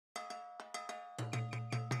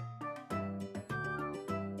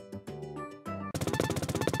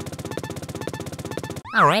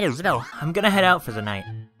Alright, Isabelle, I'm gonna head out for the night.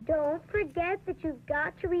 Don't forget that you've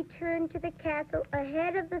got to return to the castle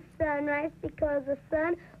ahead of the sunrise because the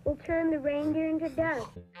sun will turn the reindeer into dust.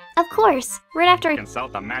 Of course, right after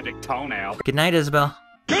Consult the magic toenail. Good night, Isabelle.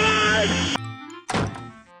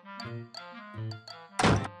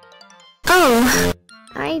 Oh!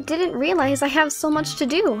 I didn't realize I have so much to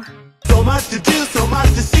do. So much to do, so much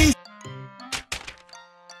to see.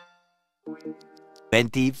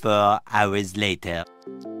 24 hours later.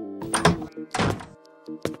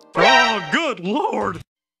 Oh, good lord!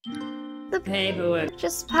 The paperwork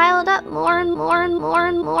just piled up more and more and more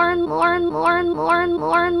and more and more and more and more and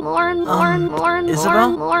more and more and more and more and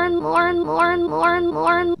Isabelle? more and more and more and more and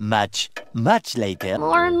more and Much later.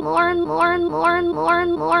 more and more and more and more and more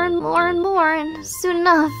and more and more and more, and soon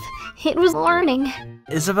enough, it was morning.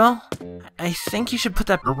 Isabelle? I think you should put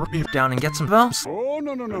that down and get some bells. Oh,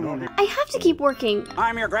 no. I have to keep working.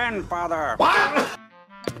 I'm your grandfather.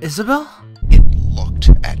 Isabelle? It looked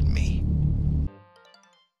at me.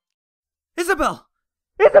 Isabelle!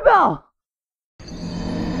 Isabelle!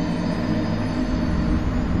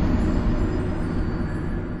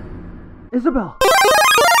 Isabelle!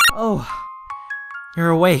 Oh, you're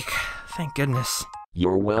awake. Thank goodness.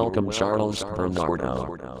 You're welcome, Charles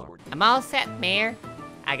Bernardo. I'm all set, Mayor.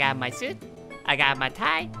 I got my suit, I got my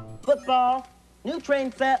tie, Football, new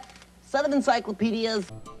train set, set of encyclopedias.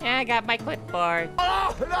 and I got my clipboard.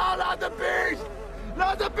 Oh, no, not the beast!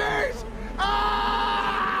 Not the beast!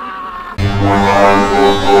 Ah!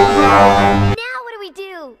 Now what do we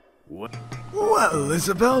do? Well,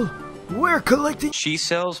 Isabelle, we're collecting. She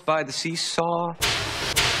sells by the seesaw.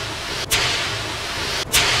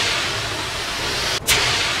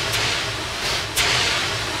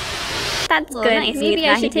 That's good. Nice. Maybe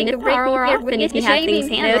I should take a break before things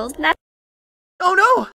handled. Oh no!